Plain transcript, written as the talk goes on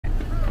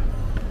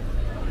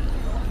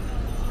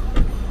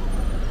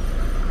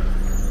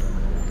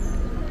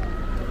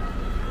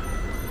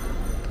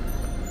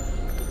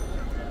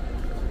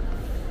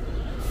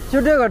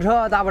就这个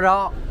车打不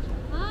着。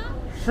啊？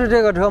是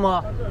这个车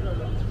吗？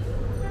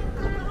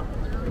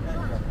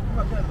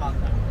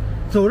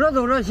走着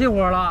走着熄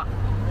火了。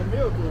没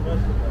有走着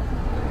熄火。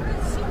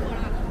熄火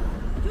了，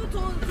就走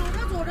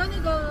着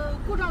那个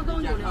故障灯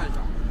就亮。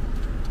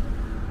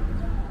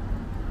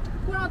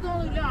故障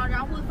灯就亮，然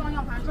后方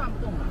向盘转不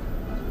动了。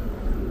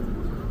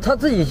他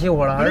自己熄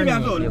火了还是你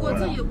熄火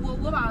了？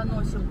我把它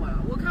弄熄火了。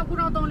我看故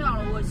障灯亮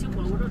了，我熄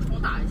火了，我说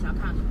重打一下，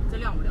看再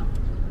亮不亮。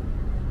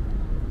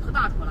可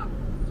大车了。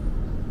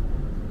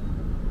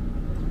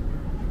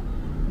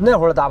那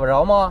会儿打不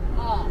着吗？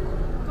哦，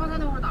刚才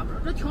那会儿打不着，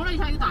这停了一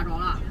下又打着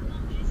了。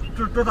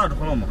这打着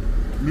了吗？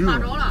没有。打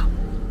着了。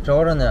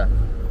着着呢。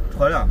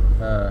车了。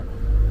嗯。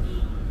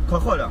可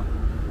好了。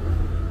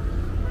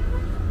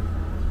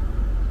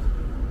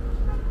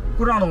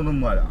故障灯都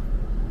没了。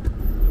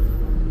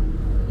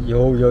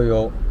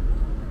有。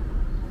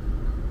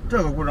这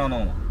个故障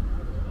灯吗？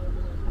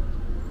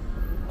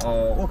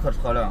哦，我可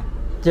车了。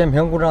电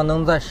瓶故障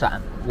灯在闪，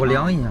我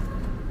量一下。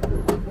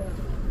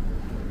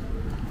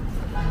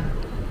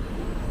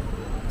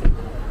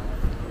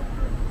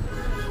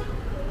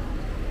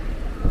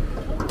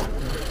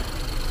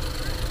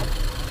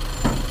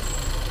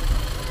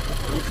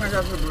你看一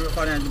下是不是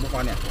发电机不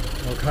发电？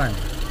我看一下。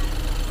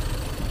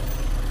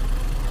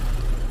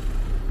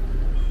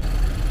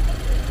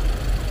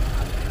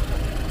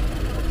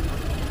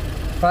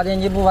发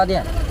电机不发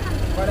电。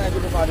发电机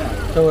不发电。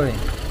对。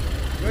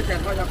我检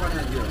查一下发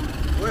电机，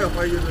我也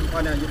怀疑是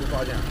发电机不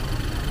发电。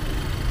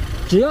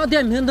只要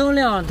电瓶灯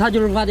亮，它就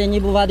是发电机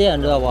不发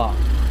电，知道不？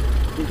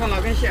你看哪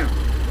根线？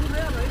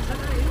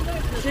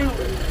新，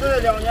这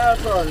2年的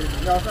车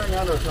，2、3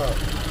年的车。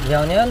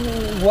2年，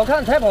我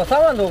看才跑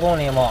3万多公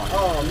里嘛。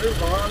哦，没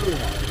跑完路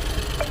嘛。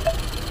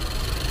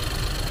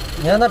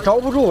你看它着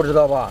不住，知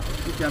道吧？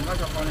你检查一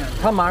下发电机。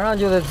它马上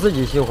就得自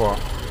己熄火，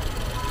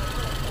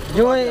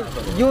因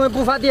为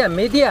不发电，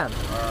没电，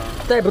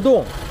带不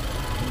动。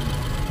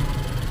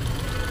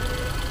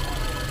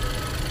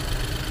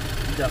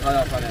你检查一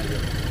下发电机。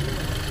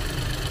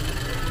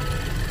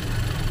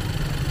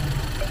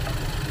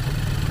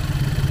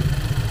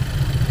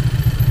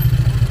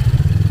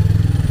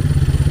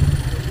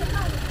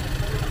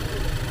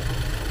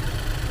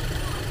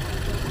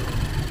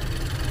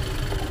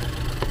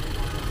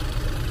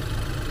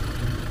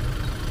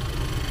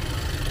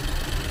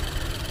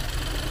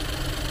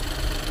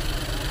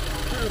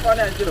这是发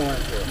电机的问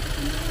题。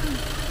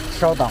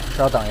稍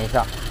等一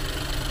下，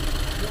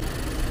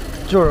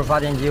就是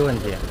发电机问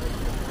题。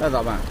那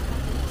咋办？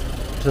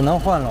只能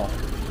换喽。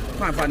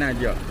换发电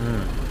机了。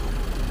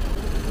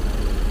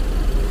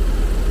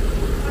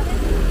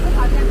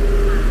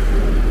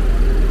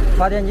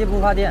发电机不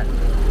发电。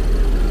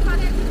发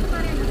电机不发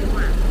电就得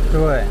换。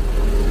对。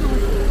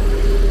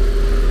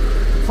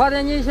发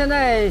电机现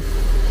在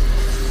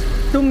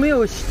都没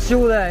有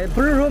修的，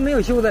不是说没有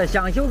修的，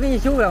想修给你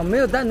修不了，没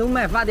有单独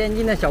卖发电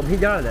机那小配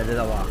件的，知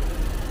道吧？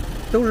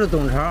都是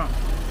总成。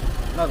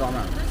那咋办？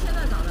那现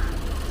在咋办？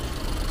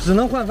只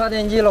能换发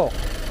电机喽。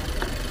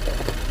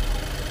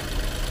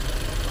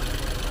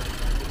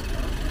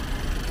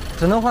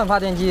只能换发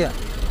电机。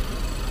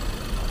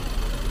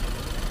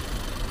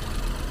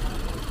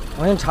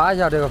我给你查一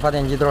下这个发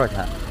电机多少钱。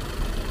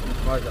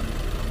查一下。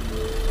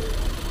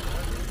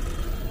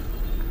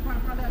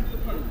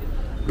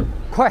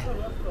快！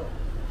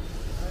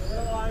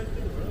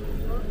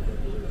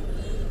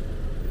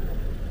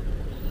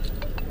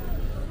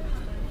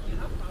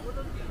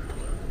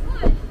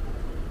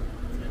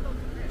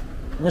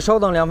你稍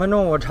等2分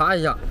钟，我查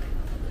一下。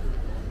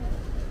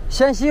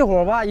先熄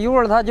火吧，一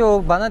会儿它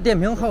就把那电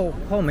瓶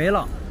耗没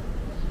了。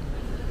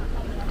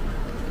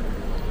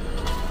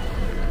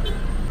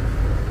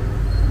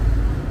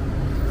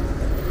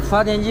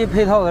发电机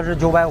配套的是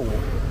950。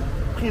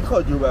配套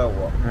950。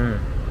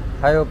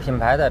还有品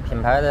牌的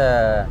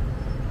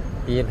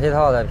比配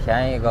套的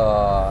便宜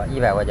个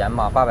100块钱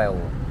吧，850。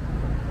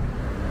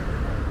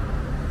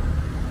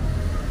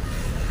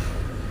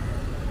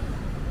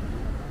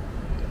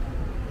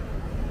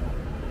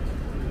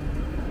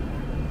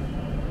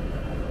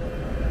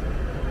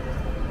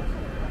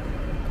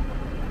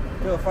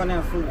这个发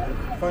电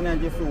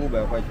机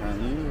400-500块钱，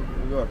你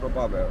要说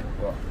800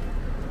是吧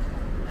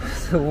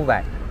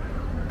？400-500，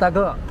大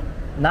哥，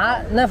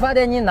那发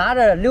电机拿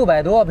着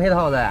600多配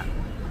套的，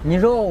你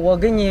说我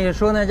跟你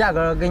说那价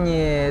格给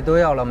你都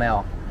要了没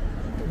有？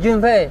运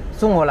费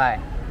送过来，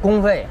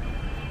工费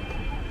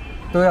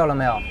都要了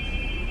没有？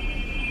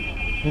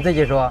你自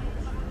己说，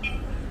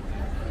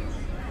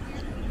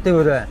对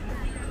不对？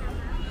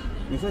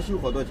你说修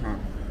好多钱？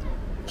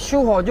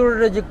修好就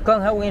是这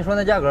刚才我跟你说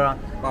那价格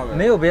，850，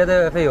没有别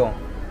的费用。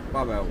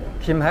850，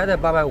品牌的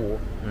850，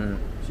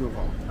修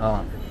好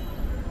啊，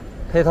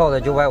配套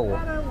的950。850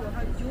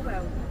还有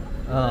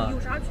950，有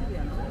啥区别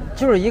呢？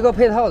就是一个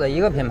配套的，一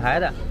个品牌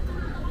的。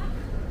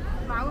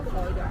哪个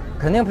好一点？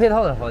肯定配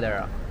套的好点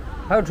啊。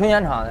还有纯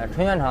原厂的，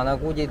纯原厂的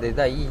估计得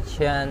在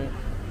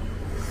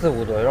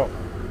1400-1500左右。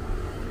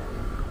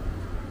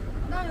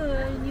那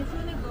你说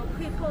那个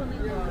配套那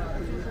个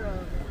就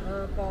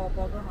是保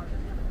多少年？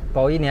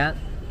保1年。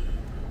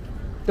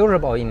都是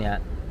保1年。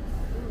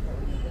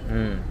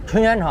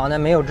纯原厂的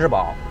没有质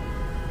保。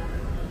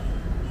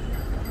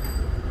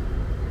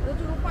那就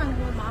是换什么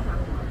麻烦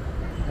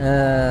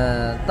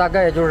吗？大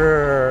概就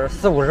是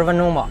40-50分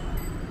钟吧，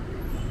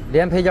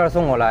连配件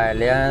送过来，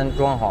连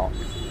装好。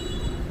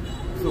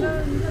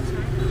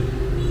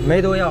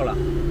没多要了。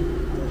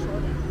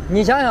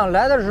你想想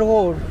来的时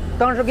候，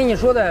当时跟你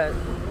说的，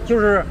就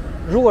是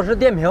如果是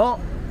电瓶，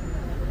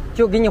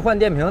就给你换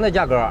电瓶的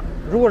价格；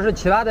如果是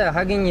其他的，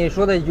还给你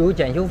说的有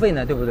检修费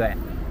呢，对不对？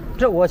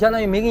这我相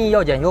当于没给你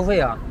要检修费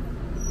啊。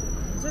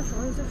再少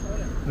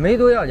点。没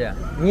多要钱，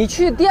你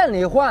去店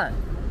里换，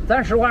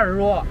咱实话实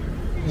说，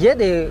也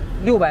得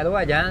600多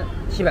块钱、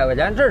700块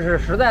钱，这是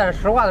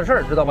实话的事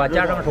儿，知道吧？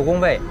加上手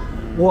工费，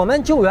我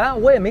们救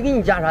援我也没给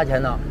你加啥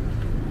钱呢，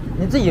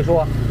你自己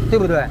说对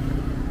不对？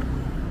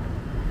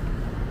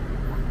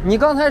你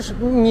刚才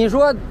你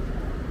说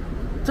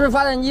这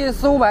发电机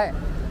400-500、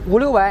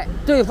500-600，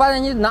对，发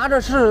电机拿着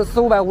是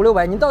400-500、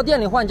600，你到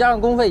店里换加上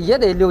工费也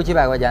得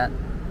600-700块钱，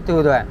对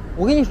不对？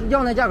我跟你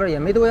要那价格也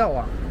没多要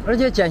啊，而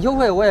且检修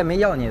费我也没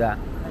要你的。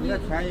你再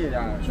便宜一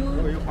点，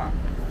我一换。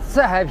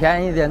这还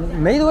便宜一点，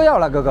没多要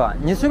了，哥哥，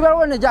你随便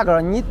问这价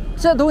格，你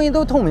这东西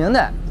都透明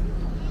的，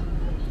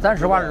咱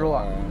实话实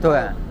说，对。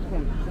透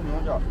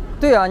明价。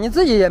对啊，你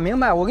自己也明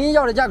白，我给你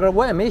要的价格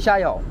我也没瞎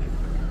要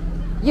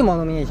，1毛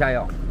都没给你瞎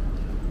要。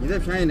你再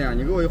便宜点，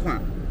你给我一换。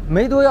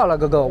没多要了，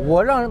哥哥，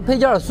我让配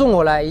件送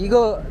过来，一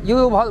个悠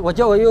悠跑，我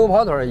叫个悠悠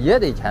跑腿也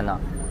得钱呢，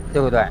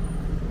对不对？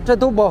这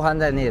都包含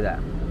在内的，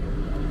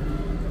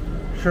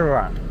是不是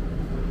？950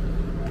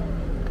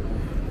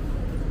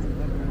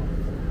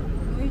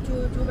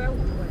块。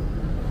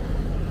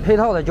配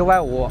套的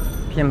950，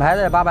品牌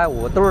的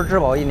850，都是质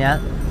保1年。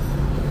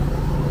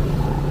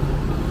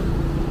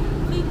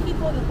配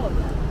套的好点。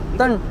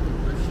但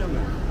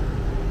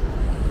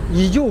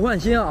以旧换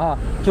新啊，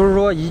就是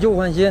说以旧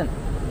换新。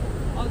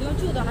哦，连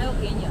旧的还要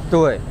给你。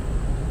对。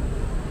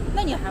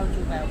那你还要950？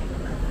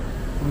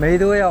没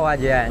多要啊，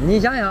姐，你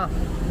想想，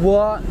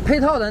我配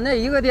套的那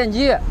一个电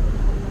机，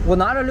我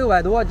拿着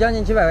600多，将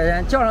近700块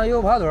钱，叫上悠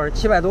悠跑腿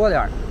700多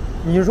点，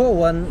你说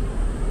我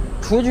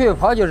出去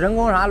跑去人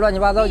工啥乱七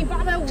八糟，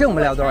挣不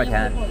了多少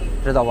钱，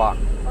知道吧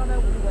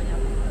？850块钱。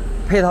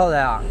配套的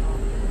呀，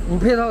你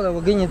配套的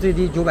我给你最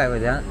低900块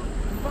钱。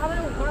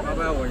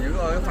850，你给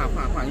我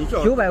换，你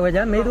叫。900块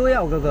钱没多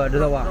要，哥哥知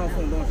道吧？让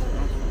送东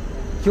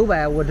西。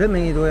900我真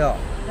没多要。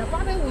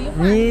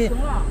你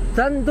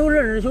咱都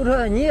认识修车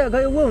的，你也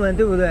可以问问，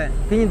对不对？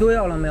给你多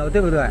要了没有，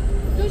对不对？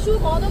这修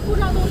好的故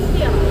障都是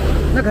灭了。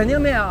那肯定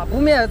灭啊，不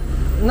灭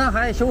那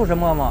还修什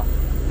么嘛，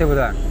对不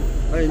对？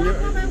哎，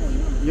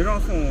你让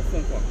送货。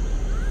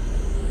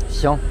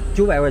行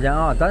，900块钱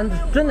啊，咱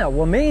真的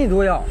我没你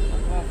多要，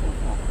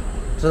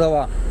知道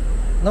吧？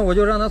那我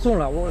就让他送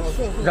了，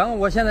然后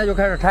我现在就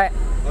开始拆。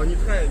哦，你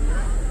拆。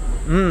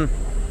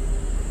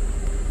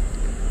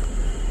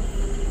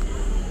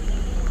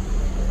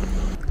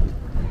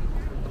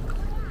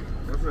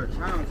不是，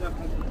前2天从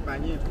钣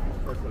金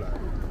拖出来。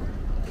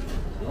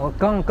我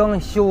刚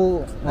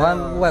修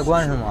完外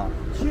观是吗？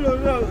提了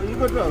一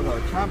个这个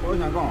前保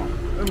险杠，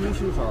没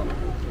修啥，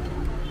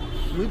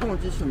没动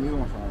机器，没动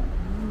啥。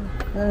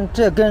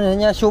这跟人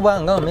家修保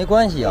险杠没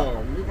关系啊。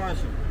没关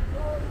系。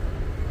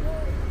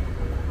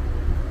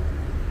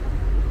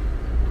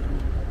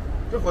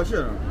这好卸。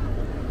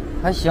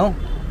还行，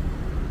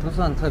不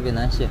算特别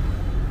难卸。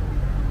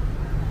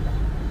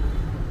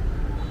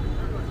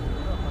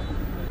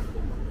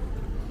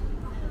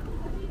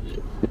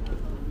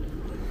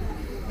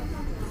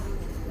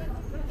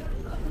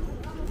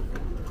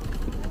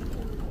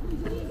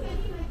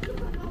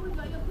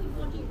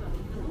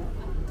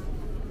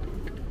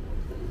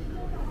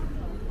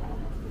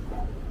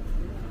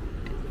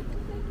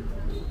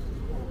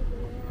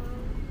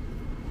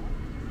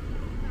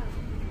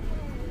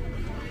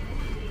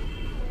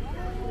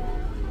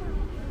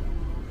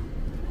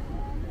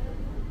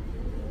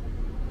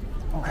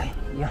OK，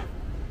 一样。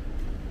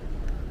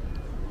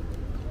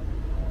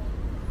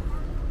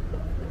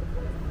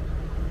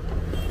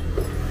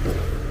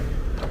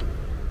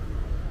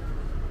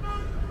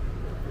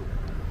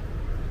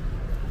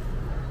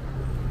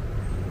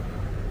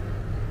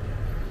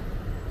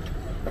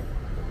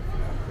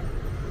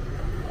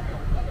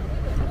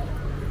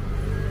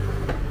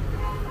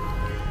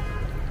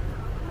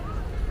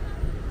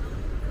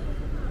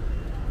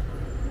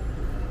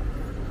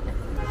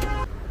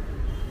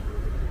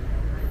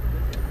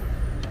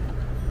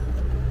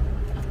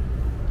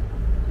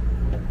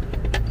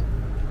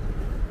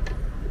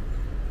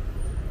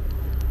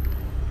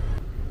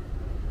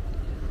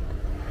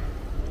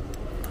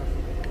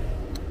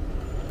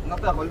那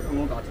再好就是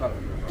能打车了。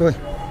对。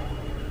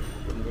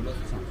你个螺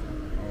丝上去，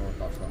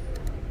打车。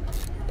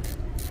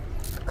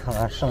看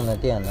看剩的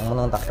电能不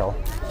能打着。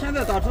现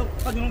在打车，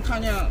他就能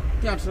看见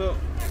电池。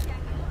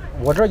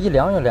我这一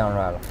量就量出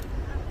来了。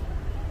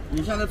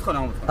你现在测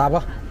量不测？打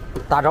吧，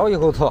打着以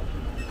后测。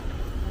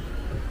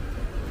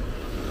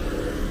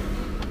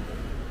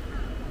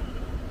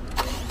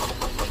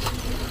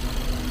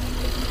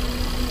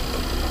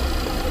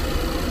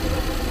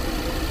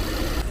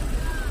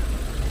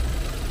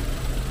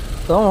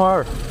等会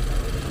儿。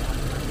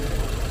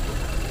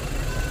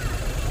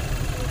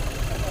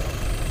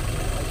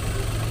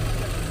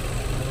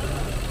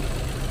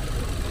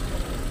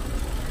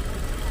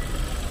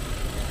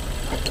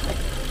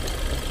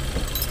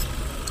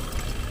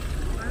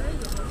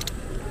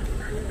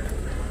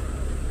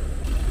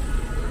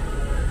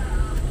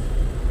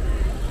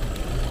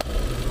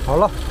好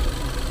了，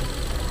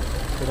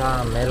其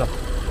他没了。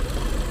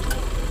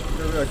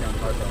这个要检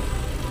查的。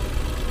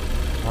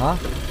啊？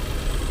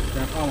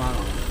检查完了。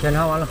检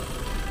查完了。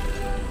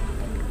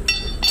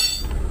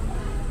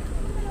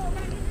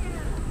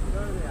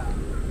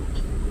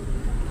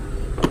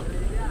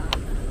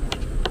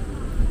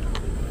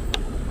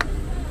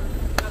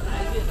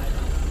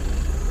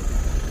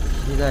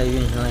皮带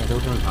运行也都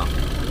正常。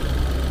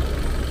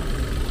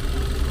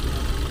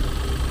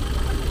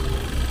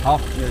好，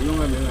也应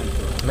该没问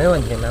题。没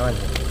问题，没问题。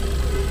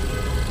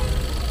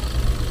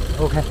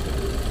OK，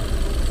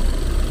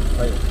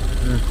 可以。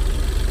嗯。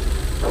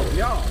不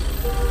要。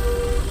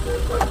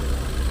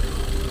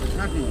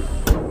拿给你。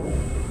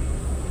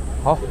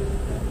好。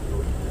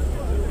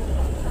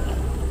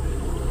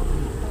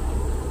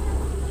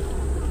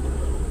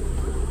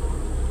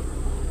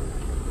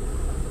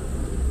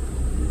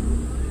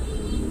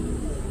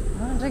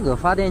这个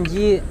发电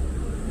机，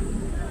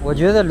我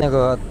觉得那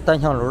个单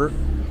向轮。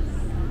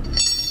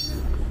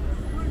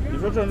你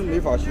说这是没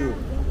法修？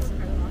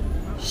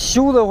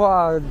修的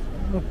话，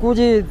估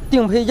计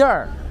定配件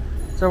儿，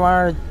这玩意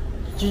儿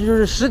就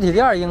是实体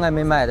店应该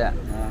没卖的，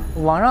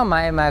网上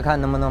买一买看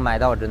能不能买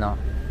到，只能。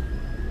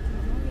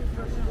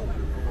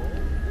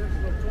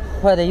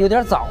坏的有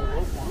点早。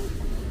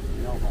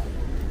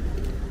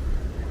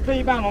这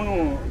一般能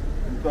用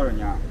多少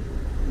年？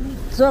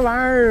这玩意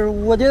儿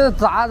我觉得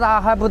咋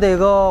还不得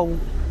个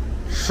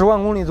10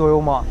万公里左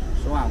右吗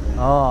？10万公里。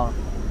啊。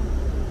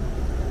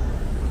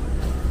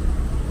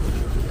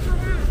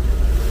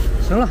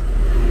行了。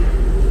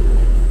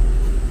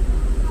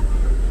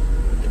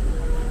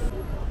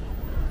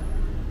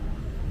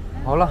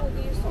好了。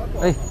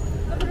哎。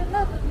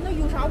那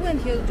有啥问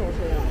题找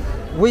谁呀？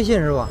微信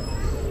是吧？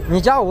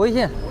你加我微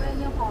信。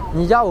你好。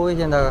你加我微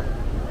信，大哥。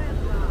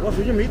我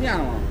手机没电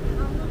了。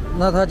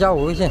那他加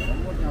我微信。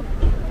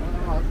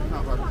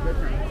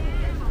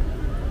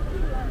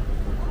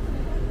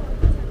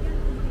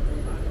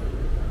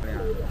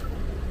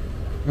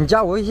你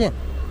加我微信，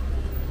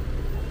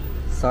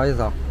扫一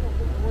扫。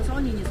我扫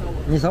你，你扫我。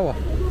你扫我。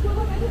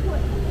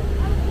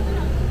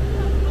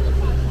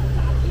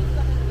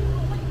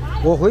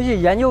我回去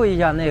研究一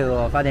下那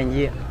个发电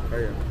机。可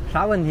以。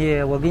啥问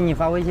题我给你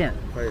发微信。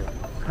可以。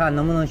看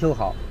能不能修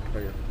好。可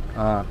以。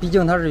啊，毕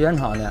竟它是原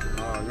厂的。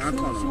啊，原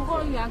厂的。修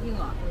好原给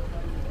我。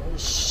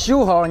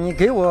修好你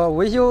给我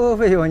维修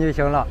费用就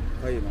行了。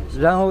可以吗？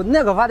然后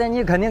那个发电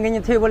机肯定给你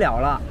退不了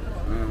了。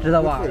知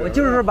道吧？我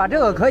就是把这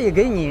个可以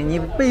给你，你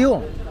备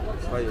用。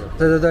可以。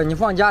对对对，你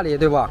放家里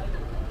对吧？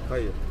可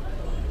以。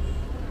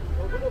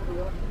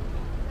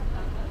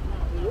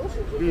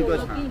给你多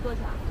少钱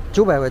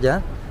？900块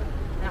钱。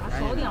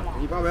少点嘛。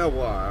你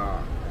850啊？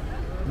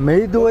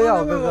没多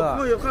要，哥哥。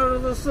朋友他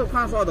是4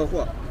款刷的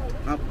货，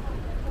啊。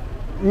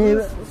你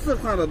4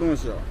款的东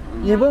西。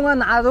你甭管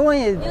哪东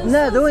西，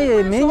那东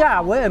西明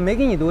价我也没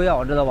给你多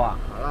要，知道吧？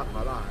好了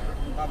好了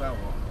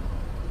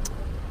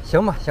，850。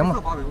行吧行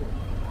吧。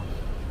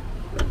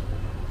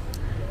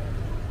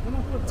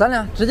咱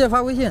俩直接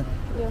发微信。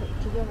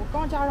直接我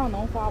刚加上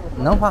能发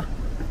不？能发。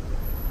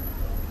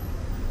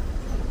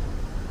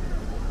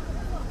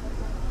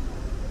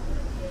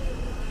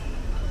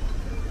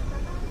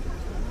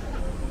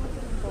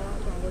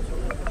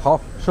好，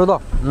收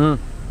到。嗯，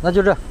那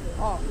就这。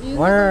哦，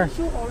完事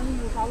修好了，你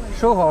有啥问题？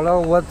收好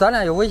了，咱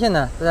俩有微信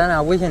的，咱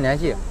俩微信联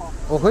系。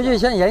我回去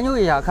先研究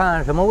一下，看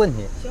看什么问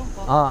题。行，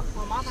好。啊，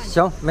好，麻烦你。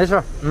行，没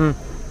事。嗯。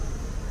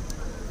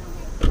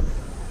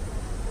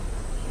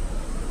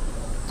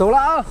走了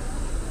啊！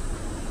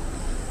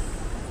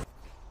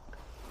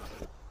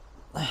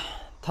哎，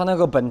他那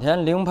个本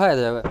田凌派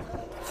的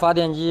发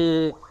电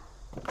机，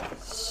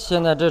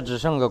现在这只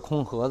剩个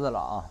空盒子了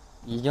啊，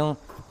已经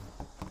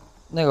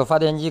那个发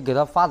电机给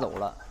他发走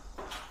了。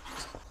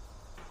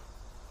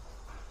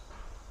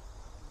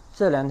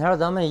这2天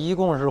咱们一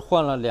共是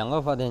换了2个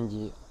发电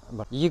机，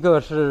不，一个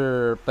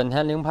是本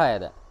田凌派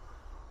的，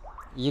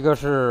一个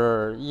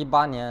是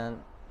18年，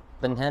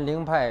本田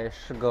凌派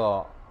是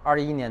个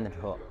21年的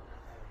车。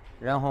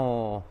然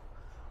后，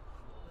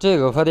这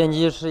个发电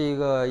机是一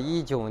个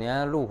19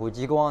年路虎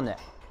极光的，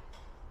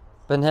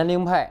本田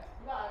凌派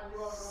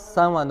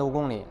，3万多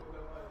公里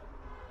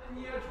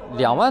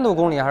，2万多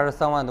公里还是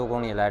3万多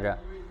公里来着？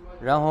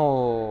然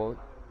后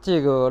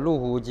这个路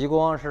虎极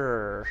光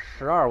是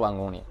12万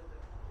公里。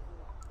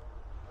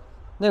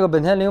那个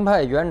本田凌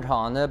派原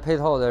厂的配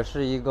套的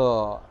是一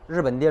个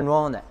日本电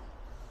装的。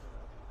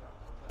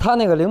它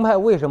那个凌派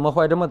为什么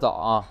坏这么早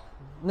啊？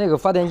那个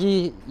发电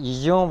机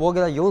已经我给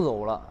它油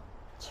走了。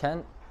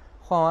前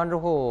换完之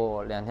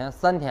后2天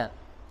3天，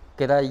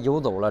给它油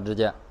走了，直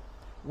接。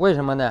为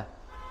什么呢？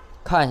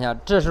看一下，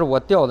这是我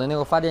调的那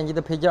个发电机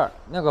的配件，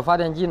那个发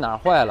电机哪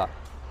坏了？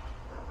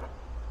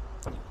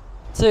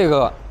这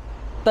个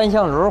单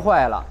向轮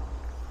坏了，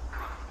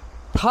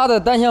它的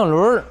单向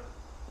轮，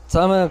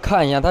咱们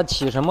看一下它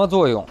起什么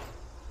作用。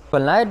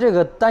本来这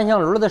个单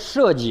向轮的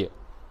设计，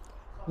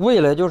为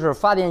了就是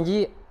发电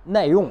机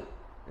耐用，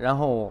然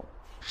后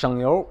省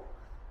油、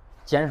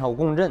减少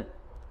共振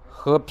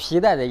和皮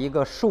带的一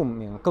个寿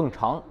命更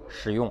长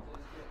使用。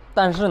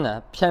但是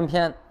呢，偏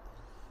偏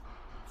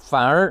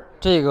反而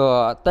这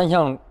个单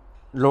向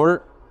轮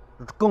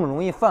更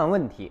容易犯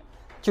问题。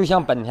就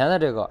像本田的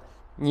这个，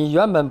你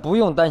原本不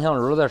用单向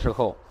轮的时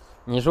候，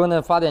你说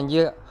那发电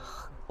机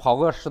跑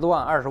个10多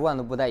万、20万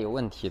都不带有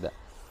问题的。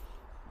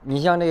你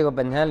像这个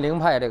本田凌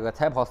派这个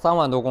才跑3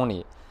万多公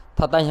里，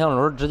它单向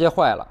轮直接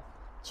坏了。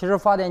其实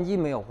发电机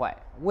没有坏，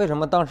为什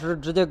么当时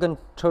直接跟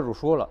车主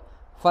说了，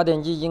发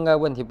电机应该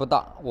问题不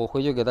大，我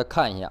回去给他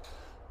看一下。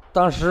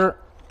当时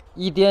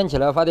一颠起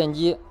来，发电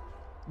机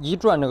一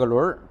转这个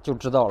轮就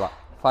知道了，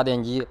发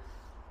电机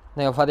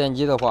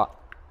的话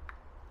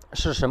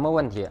是什么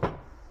问题。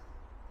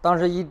当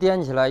时一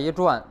颠起来一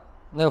转，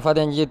那个发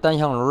电机单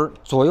向轮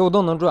左右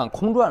都能转，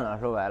空转了，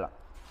说白了，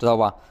知道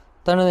吧？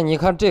但是呢，你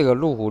看这个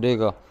路虎这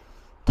个，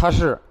它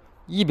是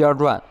一边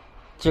转，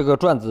这个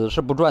转子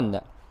是不转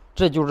的，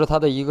这就是它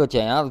的一个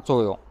减压的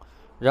作用。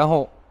然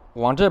后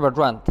往这边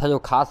转，它就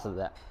卡死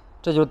的，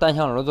这就是单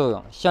向轮作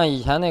用。像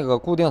以前那个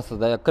固定死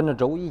的，跟着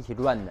轴一起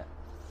转的，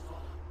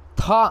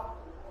它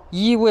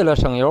一为了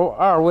省油，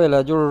二为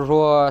了就是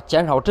说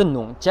减少震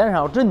动，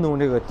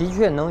这个的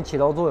确能起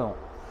到作用。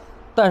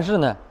但是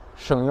呢，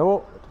省油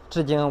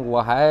至今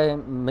我还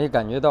没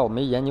感觉到，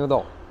没研究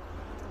到。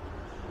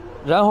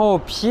然后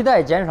皮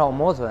带减少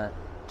磨损，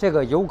这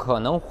个有可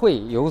能会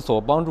有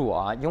所帮助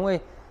啊，因为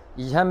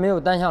以前没有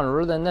单向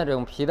轮的那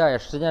种皮带，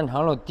时间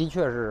长了的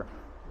确是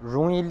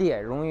容易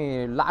裂、容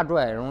易拉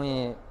拽、容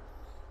易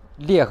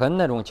裂痕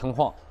那种情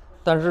况。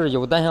但是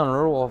有单向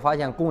轮，我发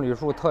现公里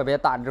数特别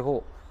大之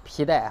后，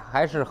皮带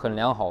还是很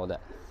良好的。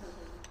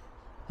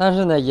但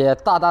是呢，也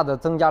大大的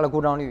增加了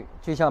故障率。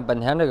就像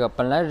本田这个，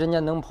本来人家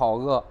能跑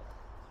个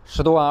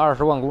10多万、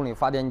20万公里，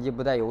发电机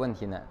不带有问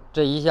题呢，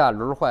这一下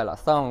轮坏了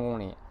3万公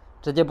里，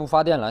直接不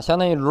发电了，相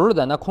当于轮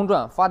在那空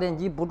转，发电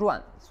机不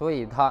转，所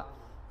以它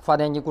发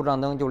电机故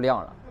障灯就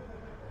亮了，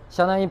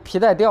相当于皮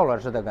带掉了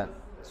似的跟，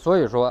所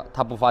以说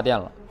它不发电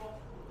了。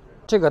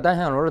这个单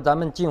向轮咱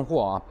们进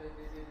货啊，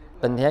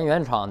本田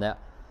原厂的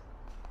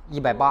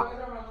180，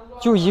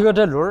就一个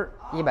这轮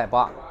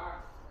180。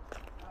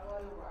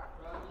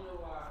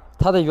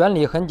它的原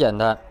理很简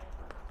单，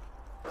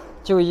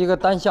就一个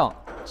单向，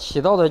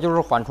起到的就是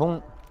缓冲、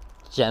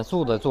减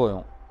速的作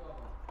用。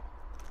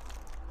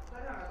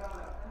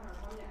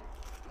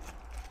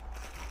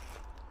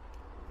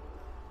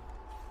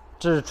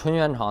这是纯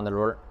原厂的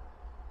轮，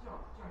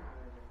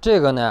这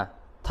个呢，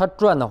它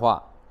转的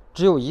话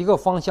只有一个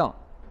方向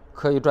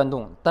可以转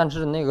动，但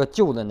是那个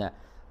旧的呢，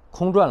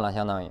空转了，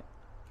相当于。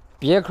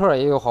别克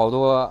也有好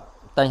多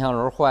单向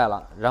轮坏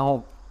了，然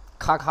后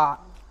咔咔。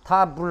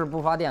它不是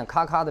不发电，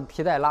咔咔的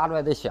皮带拉出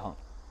来的响，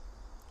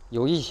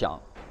有一响。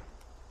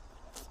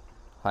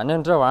反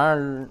正这玩意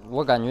儿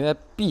我感觉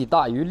弊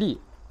大于利，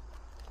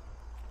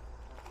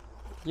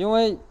因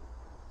为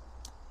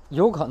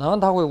有可能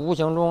它会无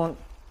形中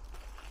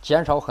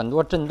减少很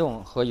多震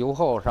动和油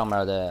耗上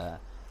面的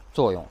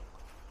作用，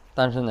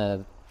但是呢，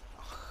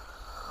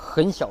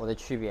很小的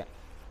区别。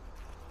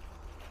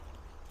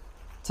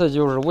这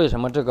就是为什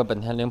么这个本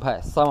田凌派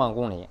3万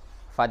公里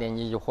发电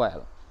机就坏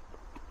了。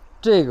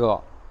这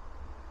个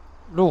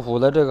路虎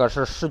的这个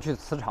是失去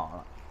磁场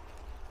了，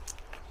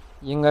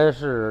应该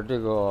是这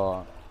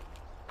个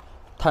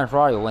碳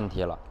刷有问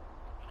题了。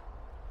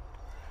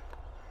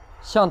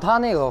像它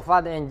那个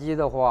发电机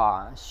的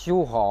话，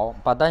修好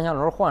把单向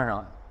轮换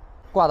上，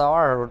挂到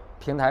二手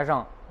平台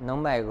上，能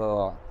卖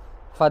个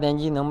发电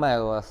机能卖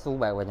个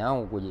400-500块钱，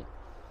我估计。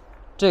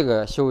这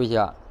个修一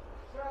下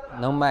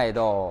能卖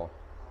到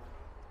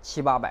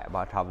700-800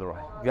吧，差不多。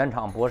原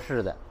厂博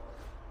士的。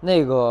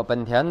那个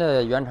本田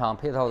的原厂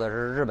配套的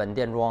是日本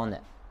电装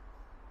的，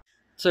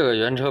这个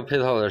原车配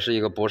套的是一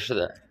个博士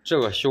的，这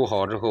个修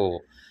好之后，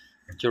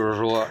就是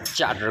说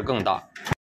价值更大。